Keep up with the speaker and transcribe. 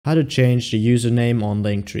how to change the username on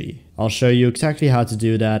Linktree. I'll show you exactly how to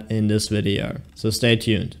do that in this video, so stay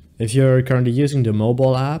tuned. If you're currently using the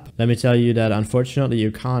mobile app, let me tell you that unfortunately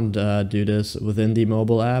you can't do this within the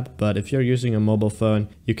mobile app, but if you're using a mobile phone,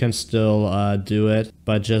 you can still do it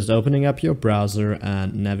by just opening up your browser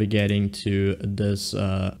and navigating to this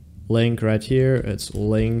link right here. It's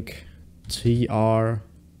linktr.ee,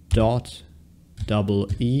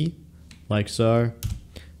 like so.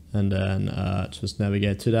 And then just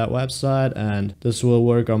navigate to that website, and this will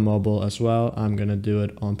work on mobile as well. I'm gonna do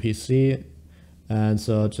it on PC, and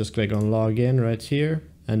so just click on login right here,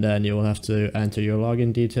 and then you will have to enter your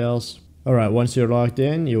login details. Alright, once you're logged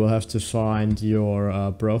in, you will have to find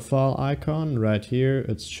your profile icon right here.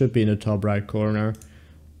 It should be in the top right corner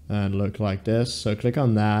and look like this. So click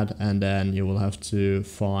on that, and then you will have to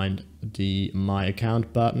find the My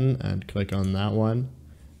Account button and click on that one.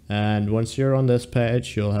 And once you're on this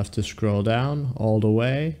page, you'll have to scroll down all the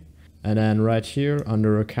way. And then right here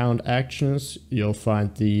under account actions, you'll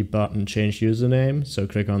find the button change username. So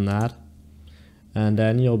click on that. And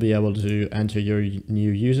then you'll be able to enter your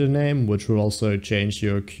new username, which will also change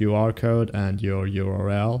your QR code and your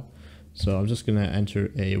URL. So I'm just gonna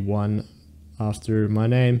enter a 1 after my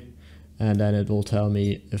name, and then it will tell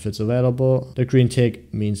me if it's available. The green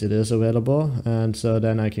tick means it is available, and so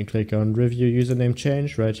then I can click on review username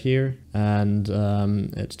change right here, and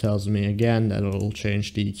it tells me again that it will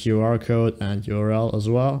change the QR code and URL as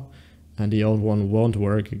well, and the old one won't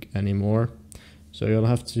work anymore. So you'll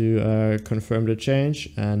have to confirm the change,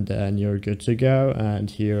 and then you're good to go.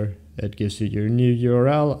 And here it gives you your new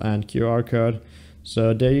URL and QR code.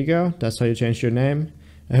 So there you go, that's how you change your name.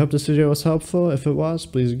 I hope this video was helpful. If it was,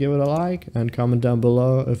 please give it a like and comment down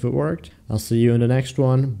below if it worked. I'll see you in the next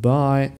one. Bye!